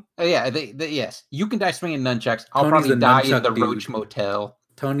nunchucks. Oh yeah, yes. You can die swinging nunchucks. I'll probably die in the Roach Motel.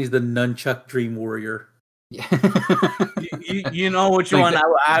 Tony's the nunchuck Dream Warrior. Yeah. you know which one?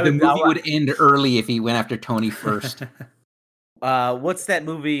 The movie would end early if he went after Tony first. What's that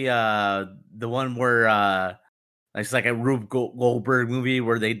movie? The one where it's like a Rube Goldberg movie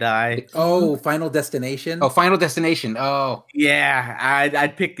where they die. Oh, Final Destination. Oh, Final Destination. Oh, yeah.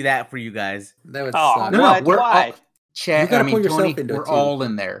 I'd pick that for you guys. That would suck. No, we're all, Chad. Tony, we're all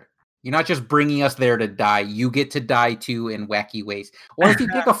in there. You're not just bringing us there to die. You get to die too in wacky ways. Or if you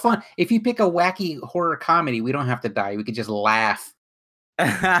pick if you pick a wacky horror comedy, we don't have to die. We could just laugh.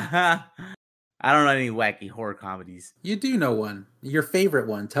 I don't know any wacky horror comedies. You do know one. Your favorite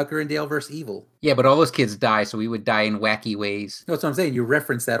one, Tucker and Dale vs. Evil. Yeah, but all those kids die, so we would die in wacky ways. That's what I'm saying. You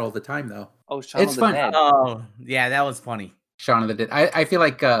reference that all the time, though. Oh, Shaun It's of the fun. Dead. Oh, yeah, that was funny. Shaun of the Dead. I feel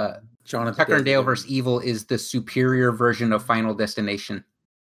like Tucker and Dale vs. Evil is the superior version of Final Destination.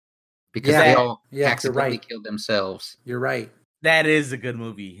 Because they all accidentally killed themselves. You're right. That is a good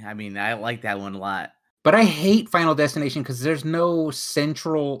movie. I mean, I like that one a lot. But I hate Final Destination because there's no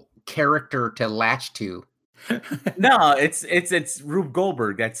central character to latch to. No, it's Rube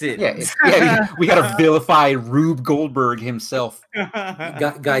Goldberg. That's it. Yeah, we got to vilify Rube Goldberg himself.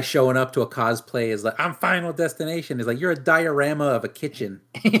 Guy showing up to a cosplay is like, I'm Final Destination. Is like, you're a diorama of a kitchen.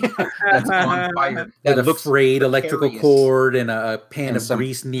 That's on fire. That with a frayed electrical cord and a pan of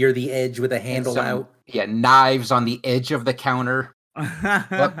grease near the edge with a handle out. Yeah, knives on the edge of the counter.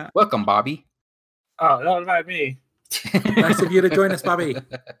 Welcome, Bobby. Oh, that was not me. Nice of you to join us, Bobby.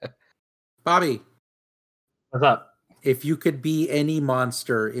 Bobby. What's up? If you could be any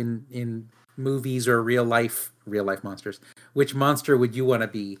monster in movies or real life monsters, which monster would you want to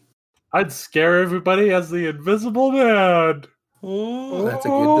be? I'd scare everybody as the Invisible Man. Oh,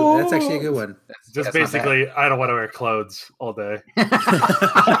 that's actually a good one. That's basically, I don't want to wear clothes all day.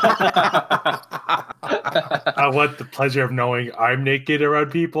 I want the pleasure of knowing I'm naked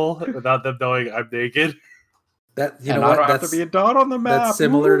around people without them knowing I'm naked. That I don't have to be a dot on the map. That's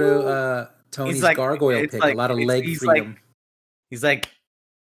similar to Tony's gargoyle pick. A lot of leg freedom. He's like,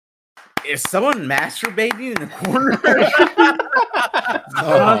 is someone masturbating in the corner?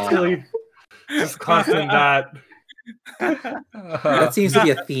 Just constant that. That seems to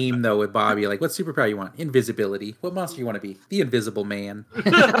be a theme, though, with Bobby. Like, what superpower you want? Invisibility. What monster you want to be? The Invisible Man.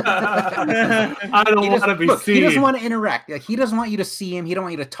 I don't want to be seen. He doesn't want to interact. Like, he doesn't want you to see him. He don't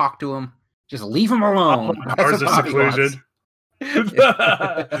want you to talk to him. Just leave him alone. Hours of seclusion.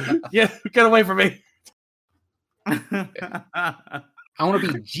 Yeah, get away from me. I want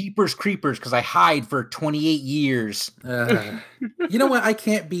to be Jeepers Creepers because I hide for 28 years. You know what? I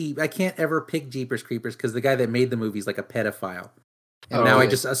can't ever pick Jeepers Creepers because the guy that made the movie is like a pedophile. And now I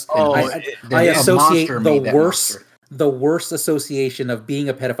associate the worst association of being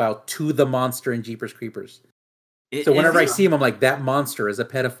a pedophile to the monster in Jeepers Creepers. So whenever I see him, I'm like, that monster is a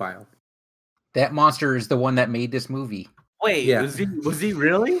pedophile. That monster is the one that made this movie. Wait, was he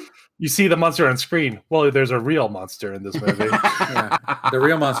really? You see the monster on screen. Well, there's a real monster in this movie. Yeah. The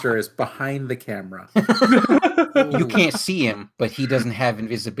real monster is behind the camera. You can't see him, but he doesn't have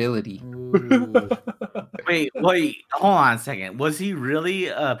invisibility. Wait, hold on a second. Was he really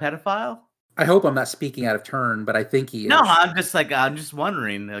a pedophile? I hope I'm not speaking out of turn, but I think he is. No, I'm just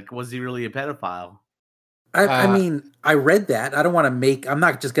wondering, like, was he really a pedophile? I mean, I read that. I'm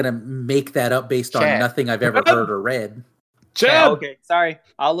not just going to make that up based on nothing I've ever heard or read. Chad! Okay, sorry.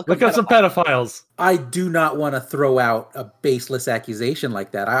 I'll look up some pedophiles. I do not want to throw out a baseless accusation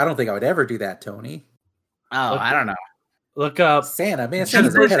like that. I don't think I would ever do that, Tony. Oh, I don't know. Look up Santa. Man,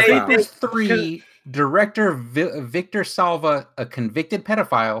 Santa's a pedophile. Jeepers 3, director Victor Salva, a convicted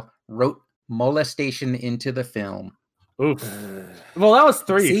pedophile, wrote molestation into the film. Oof. Well, that was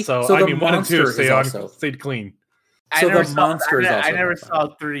 3, so I mean 1 and 2 stayed clean. I never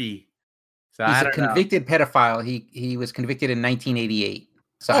saw 3. So he's a convicted pedophile. He was convicted in 1988.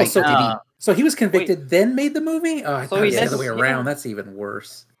 So he was convicted, then made the movie? Oh, I thought it was the other way around. Yeah. That's even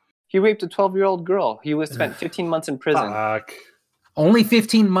worse. He raped a 12-year-old girl. He was spent 15 months in prison. Fuck. Only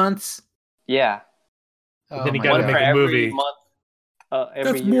 15 months? Yeah. Then he got to make a movie.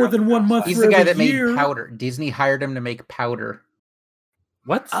 That's more than 1 month. He's the guy that made Powder. Disney hired him to make Powder.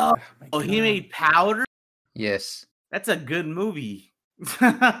 What? Oh, he made Powder? Yes. That's a good movie.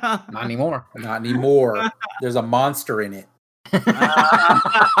 Not anymore. Not anymore. There's a monster in it.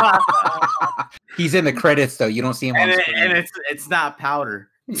 He's in the credits, though. You don't see him on screen. And it's not Powder.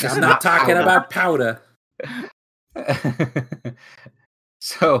 I'm not talking about Powder.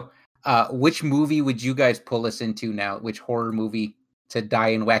 So, which movie would you guys pull us into now? Which horror movie to die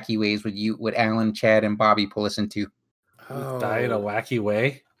in wacky ways would Alan, Chad, and Bobby pull us into? Die in a wacky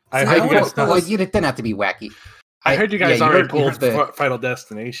way? I heard you guys. It didn't have to be wacky. I heard you guys already pulled the Final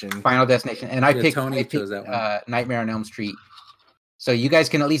Destination. Final Destination, and I picked that one. Nightmare on Elm Street. So you guys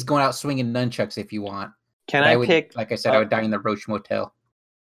can at least go out swinging nunchucks if you want. I pick? Like I said, I would die in the Roach Motel.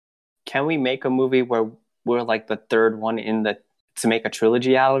 Can we make a movie where we're like the third one to make a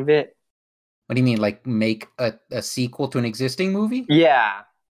trilogy out of it? What do you mean, like make a sequel to an existing movie? Yeah.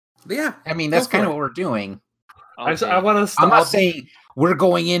 Yeah. I mean, that's kind of what we're doing. Okay. I want to. I'm not saying we're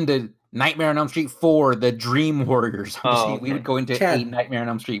going into Nightmare on Elm Street 4, The Dream Warriors. We would go into a Nightmare on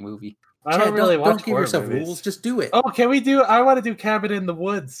Elm Street movie. I don't really watch Don't give yourself rules. Just do it. Oh, can we do? I want to do Cabin in the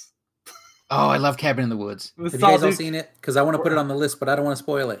Woods. Oh, I love Cabin in the Woods. Have you guys all seen it? Because I want to put it on the list, but I don't want to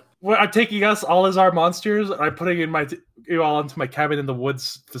spoil it. Well, I'm taking us all as our monsters. And I'm putting in you all into my Cabin in the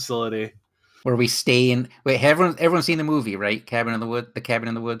Woods facility. Where we stay in. Wait, everyone's seen the movie, right? Cabin in the Woods. The Cabin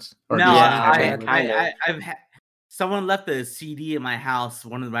in the Woods. Or no, I've had someone left a CD in my house.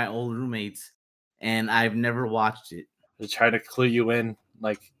 One of my old roommates, and I've never watched it. To try to clue you in,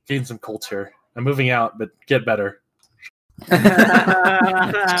 like gain some culture. I'm moving out, but get better.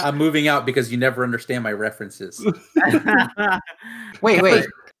 I'm moving out because you never understand my references. Wait.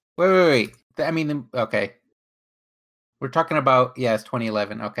 I mean, okay. We're talking about, it's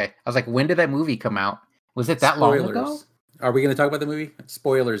 2011. Okay. I was like, when did that movie come out? Was it that long ago? Are we going to talk about the movie?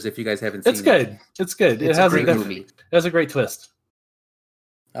 Spoilers if you guys haven't seen it. It's good. It's good. It's a great movie. It has a great twist.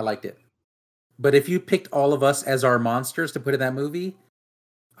 I liked it. But if you picked all of us as our monsters to put in that movie,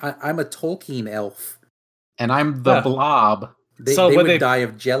 I'm a Tolkien elf. And I'm the blob. They would die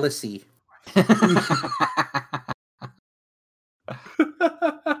of jealousy.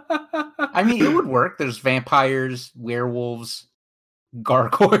 I mean, it would work. There's vampires, werewolves,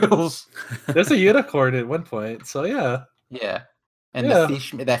 gargoyles. There's a unicorn at one point, so yeah. Yeah. And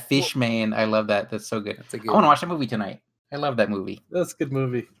that fish man, I love that. That's so good. I want to watch that movie tonight. I love that movie. That's a good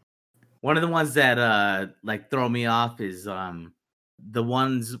movie. One of the ones that throw me off is the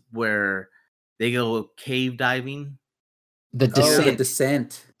ones where they go cave diving. The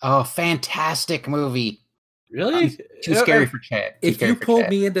Descent. Oh, fantastic movie. Really? Too scary for Chad. If you pulled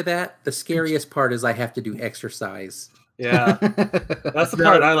me into that, the scariest part is I have to do exercise. Yeah. That's the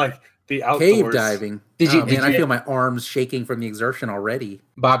part I like. The outdoors. Cave diving. I feel my arms shaking from the exertion already.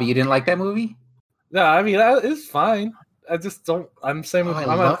 Bobby, you didn't like that movie? No, I mean, it's fine. I just don't. I'm saying I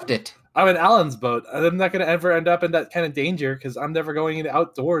loved it. I'm in Alan's boat. I'm not going to ever end up in that kind of danger because I'm never going into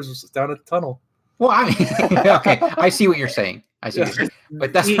outdoors down a tunnel. Well, I mean, okay, I see what you're saying.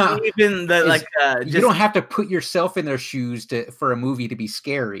 But that's not even you don't have to put yourself in their shoes for a movie to be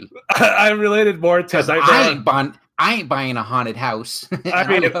scary. I related more to I ain't buying a haunted house.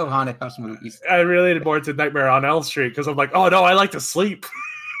 I love haunted house movies. I related more to Nightmare on Elm Street because I'm like, oh no, I like to sleep.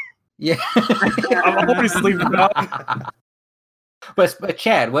 Yeah, I'm always sleeping. But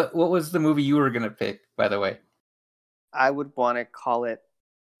Chad, what was the movie you were gonna pick? By the way, I would want to call it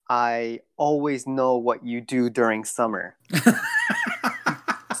I Always Know What You Do During Summer.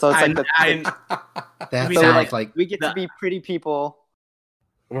 So it's like we get to be pretty people.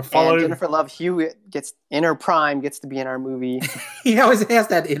 We're following. And Jennifer Love Hewitt gets in her prime, gets to be in our movie. He always has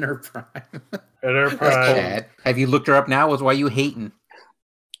that inner prime. Chad, have you looked her up now? Why you hating?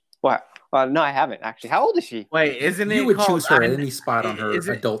 What? Well, no, I haven't actually. How old is she? Wait, isn't it? You would choose her at any spot on her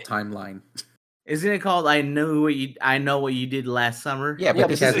adult timeline. Isn't it called I Know What You Did Last Summer? Yeah, but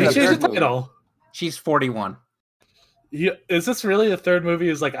she's a title. She's 41. Is this really the third movie?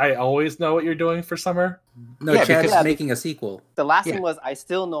 Is like I Always Know What You're Doing for Summer? No, Chad's making a sequel. The last one was I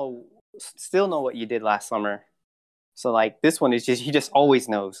Still Know What You Did Last Summer. So like this one is just he just always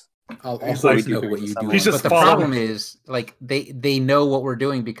knows. I'll always know what you do. But the problem is like they know what we're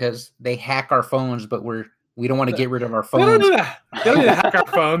doing because they hack our phones, but we don't want to get rid of our phones. They don't need to hack our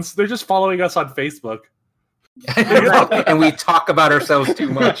phones. They're just following us on Facebook. And we talk about ourselves too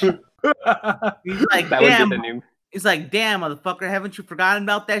much. He's like, damn. It's like, damn, motherfucker, haven't you forgotten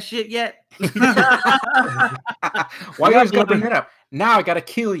about that shit yet? Why you always gotta bring it up? Now I gotta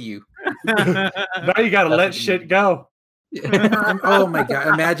kill you. Now you gotta let shit go. Oh my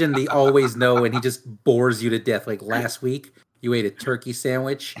god! Imagine the always know, and he just bores you to death. Like last week, you ate a turkey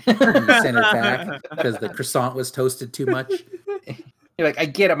sandwich, and you sent it back because the croissant was toasted too much. You're like, I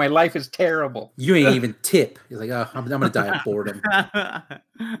get it. My life is terrible. You ain't even tip. He's like, oh, I'm gonna die of boredom.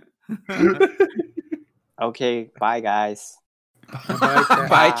 Okay, bye guys. Bye, Chad.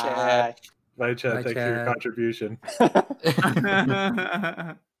 Bye, Chad. Bye, Chad. Thank you for your contribution.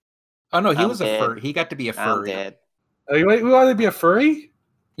 Oh no, he was a furry. He got to be a furry. I'm dead. We wanted to be a furry?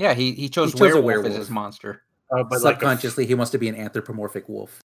 Yeah, he chose werewolf as his monster. But subconsciously, he wants to be an anthropomorphic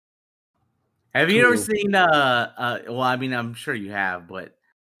wolf. Have you ever seen? Well, I mean, I'm sure you have, but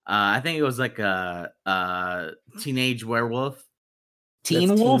I think it was like a teenage werewolf.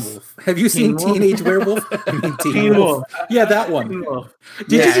 Teen Wolf? Have you seen Teenage Werewolf? I mean, Teen Wolf. Yeah, that one.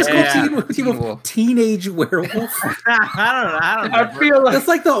 Did you just call Teen Wolf Teenage Werewolf? I don't know. I feel like that's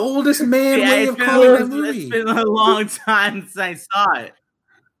like the oldest man way of calling that movie. It's been a long time since I saw it.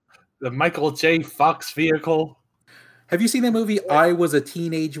 The Michael J. Fox vehicle. Have you seen that movie? I Was a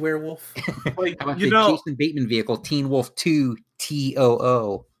Teenage Werewolf. Like, how about the Jason Bateman vehicle, Teen Wolf 2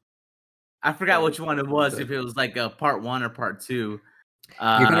 TOO? I forgot which one it was. If it was like a part 1 or part 2.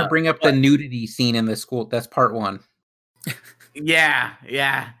 You're gonna bring up the nudity scene in the school. That's part 1. Yeah.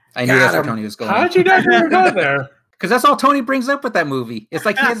 I knew that's where Tony was going. How did you not ever go there? Because that's all Tony brings up with that movie. It's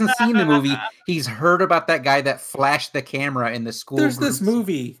like he hasn't seen the movie. He's heard about that guy that flashed the camera in the school. There's this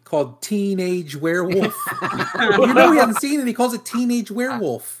movie called Teenage Werewolf. You know he hasn't seen it. He calls it Teenage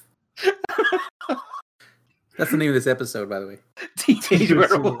Werewolf. That's the name of this episode, by the way. Teenage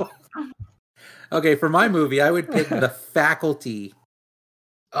Werewolf. Okay, for my movie, I would pick The Faculty.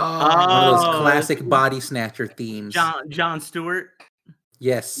 One of those classic body snatcher themes. John Stewart.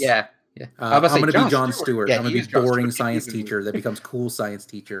 Yes. Yeah. I'm going to be John Stewart. Yeah, I'm going to be boring science teacher that becomes cool science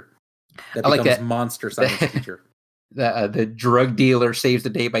teacher. That becomes monster science teacher. The drug dealer saves the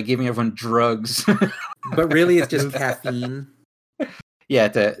day by giving everyone drugs. But really, it's just caffeine. Yeah,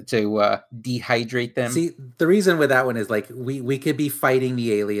 to dehydrate them. See, the reason with that one is like we could be fighting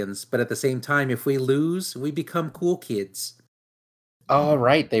the aliens, but at the same time, if we lose, we become cool kids. Oh,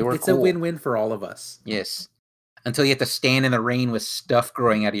 right. It's a win-win for all of us. Yes. Until you have to stand in the rain with stuff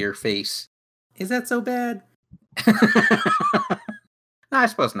growing out of your face. Is that so bad? No, I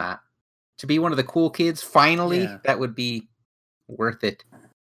suppose not. To be one of the cool kids, finally, that would be worth it.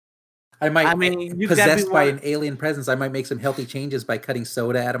 I mean, possessed by an alien presence, I might make some healthy changes by cutting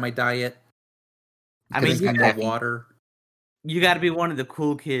soda out of my diet. More water. You got to be one of the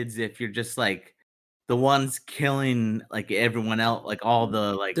cool kids if you're just like the ones killing like everyone else, like all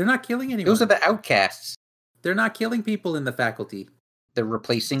the like. They're not killing anyone. Those are the outcasts. They're not killing people in the faculty. They're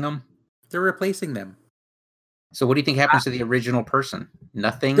replacing them? They're replacing them. So what do you think happens to the original person?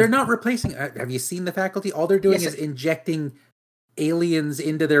 Nothing? They're not replacing. Have you seen the faculty? All they're doing is injecting aliens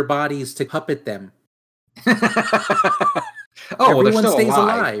into their bodies to puppet them. Everyone stays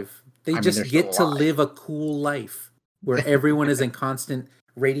alive. They just get to live a cool life where everyone is in constant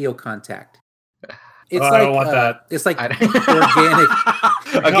radio contact. It's I don't want that. It's like organic.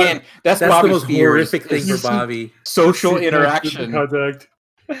 Again, that's the most horrific thing for Bobby. Social interaction. Contact.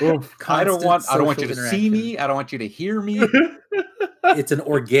 I don't want you to see me. I don't want you to hear me. It's an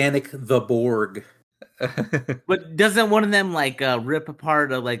organic the Borg. But doesn't one of them like rip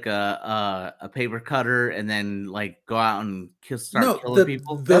apart a paper cutter and then like go out and start killing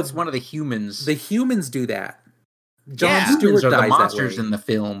people? That's one of the humans. The humans do that. John Stewart dies the monsters that way. In the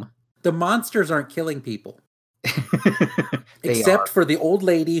film. The monsters aren't killing people. Except for the old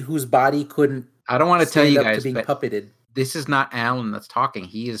lady whose body couldn't. I don't want to tell you guys, to being puppeted. This is not Alan that's talking.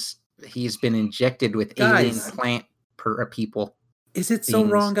 He's been injected with alien plant people. Is it so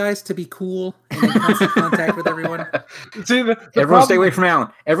wrong, guys, to be cool and in constant contact with everyone? See, everyone stay away from Alan.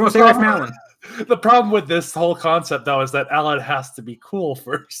 Everyone stay away from Alan. The problem with this whole concept, though, is that Alan has to be cool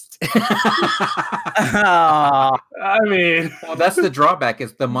first. I mean... Well, that's the drawback,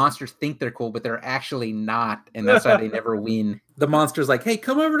 is the monsters think they're cool, but they're actually not, and that's why they never win. The monster's like, hey,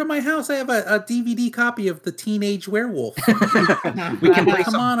 come over to my house. I have a DVD copy of the Teenage Werewolf. We can play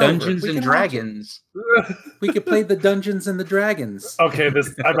some Dungeons and Dragons. We could play the Dungeons and the Dragons. Okay,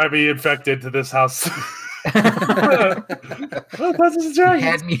 I might be infected to this house. You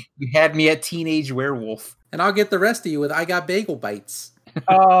had me at Teenage Werewolf. And I'll get the rest of you with I Got Bagel Bites.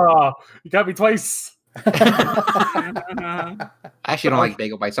 Oh, you got me twice. I actually don't like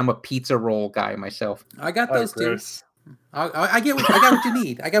bagel bites. I'm a pizza roll guy myself. I got those too. I got what you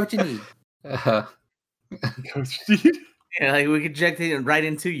need. I got what you need. Yeah, like we could inject it right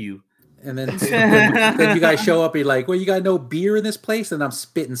into you. And then you guys show up and you're like, well, you got no beer in this place? And I'm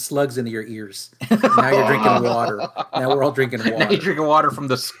spitting slugs into your ears. Now you're drinking water. Now we're all drinking water. Now you're drinking water from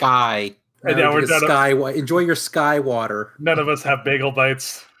the sky. And now we're enjoy your sky water. None of us have bagel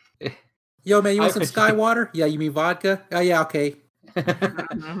bites. Yo, man, you want some sky water? Yeah, you mean vodka? Oh, yeah, okay.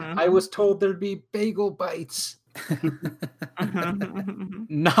 I was told thered be bagel bites.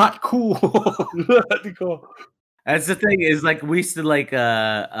 Not cool. Not cool. That's the thing is like we used to like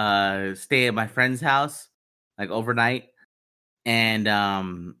stay at my friend's house like overnight and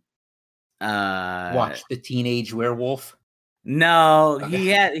watch the Teenage Werewolf. No, he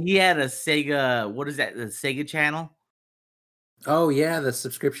had a Sega. What is that? The Sega channel. Oh yeah, the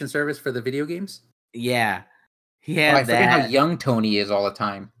subscription service for the video games. Yeah, he had I forget how young Tony is all the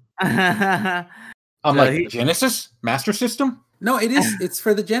time. I'm like Genesis Master System. No, it is. It's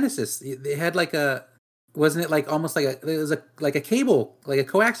for the Genesis. They had like a. Wasn't it like almost like it was like a cable, like a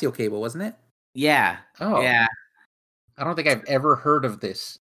coaxial cable, wasn't it? Yeah. Oh. Yeah. I don't think I've ever heard of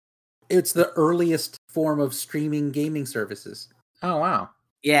this. It's the earliest form of streaming gaming services. Oh, wow.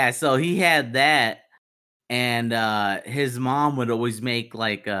 Yeah, so he had that, and his mom would always make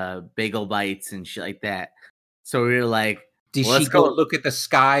like bagel bites and shit like that. So we were like, did she go look at the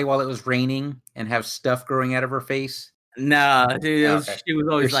sky while it was raining and have stuff growing out of her face? No, dude. She was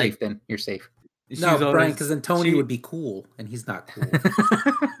always You're like, safe then. You're safe. No, Brian, because then Tony would be cool, and he's not cool.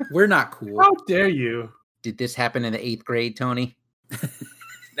 We're not cool. How dare you? Did this happen in the 8th grade, Tony?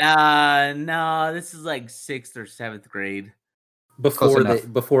 No, this is like 6th or 7th grade.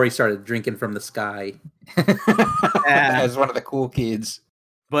 Before he started drinking from the sky. As one of the cool kids.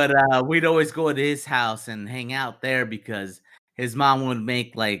 But we'd always go to his house and hang out there because his mom would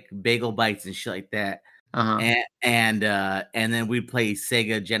make like bagel bites and shit like that. Uh-huh. And then we'd play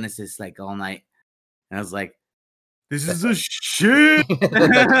Sega Genesis like all night. And I was like, this is a shit. That's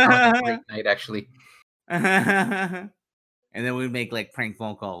a great night, actually. And then we'd make like prank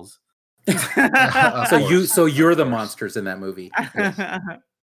phone calls. So you're the monsters in that movie. Yes.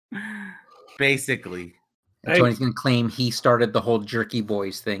 Basically. And Tony's gonna claim he started the whole Jerky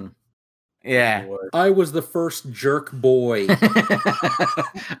Boys thing. Yeah. I was the first jerk boy.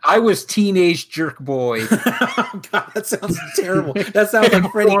 I was teenage jerk boy. God, that sounds terrible. That sounds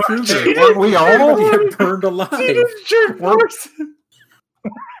like Freddy Krueger. Weren't we all? Get burned alive. Jerk boys.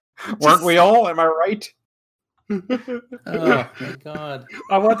 Weren't we all? Am I right? Oh my God.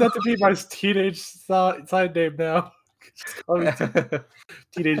 I want that to be my teenage side name now.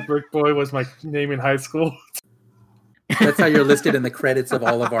 Teenage Brick Boy was my name in high school. That's how you're listed in the credits of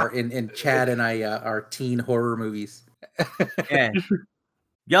all of our in Chad and I our teen horror movies. Yeah.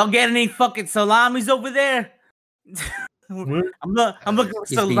 Y'all get any fucking salamis over there? I'm looking for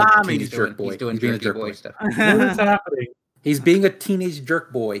salami. He's doing jerky boy stuff. What is happening? He's being a teenage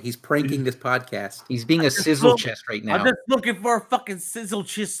jerk boy. He's pranking this podcast. He's being a sizzle chest right now. I'm just looking for a fucking sizzle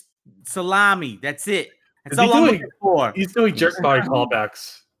chest salami. That's it. That's Is all he I'm doing- looking for. He's doing jerk boy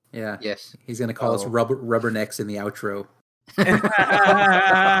callbacks. Yeah. Yes. He's gonna call us rubbernecks in the outro.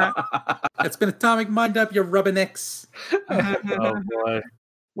 It's been Atomic Mind Up, you rubbernecks. Oh boy.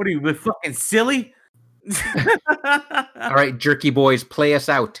 What are you, we fucking silly? All right, Jerky Boys, play us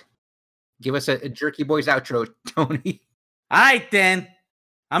out. Give us a Jerky Boys outro, Tony. All right, then.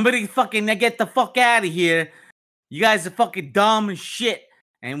 I'm gonna fucking get the fuck out of here. You guys are fucking dumb and shit.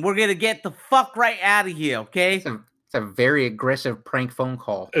 And we're gonna get the fuck right out of here, okay? It's a very aggressive prank phone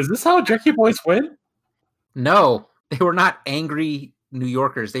call. Is this how Jerky Boys win? No, they were not angry New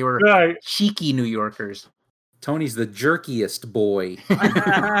Yorkers. They were Right. cheeky New Yorkers. Tony's the jerkiest boy. All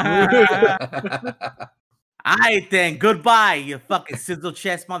right, then. Goodbye, you fucking sizzle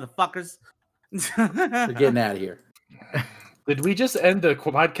chest motherfuckers. We're getting out of here. Did we just end the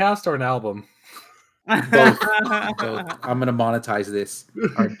podcast or an album? Both. I'm gonna monetize this.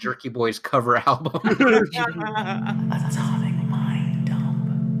 Our Jerky Boys cover album. Atomic.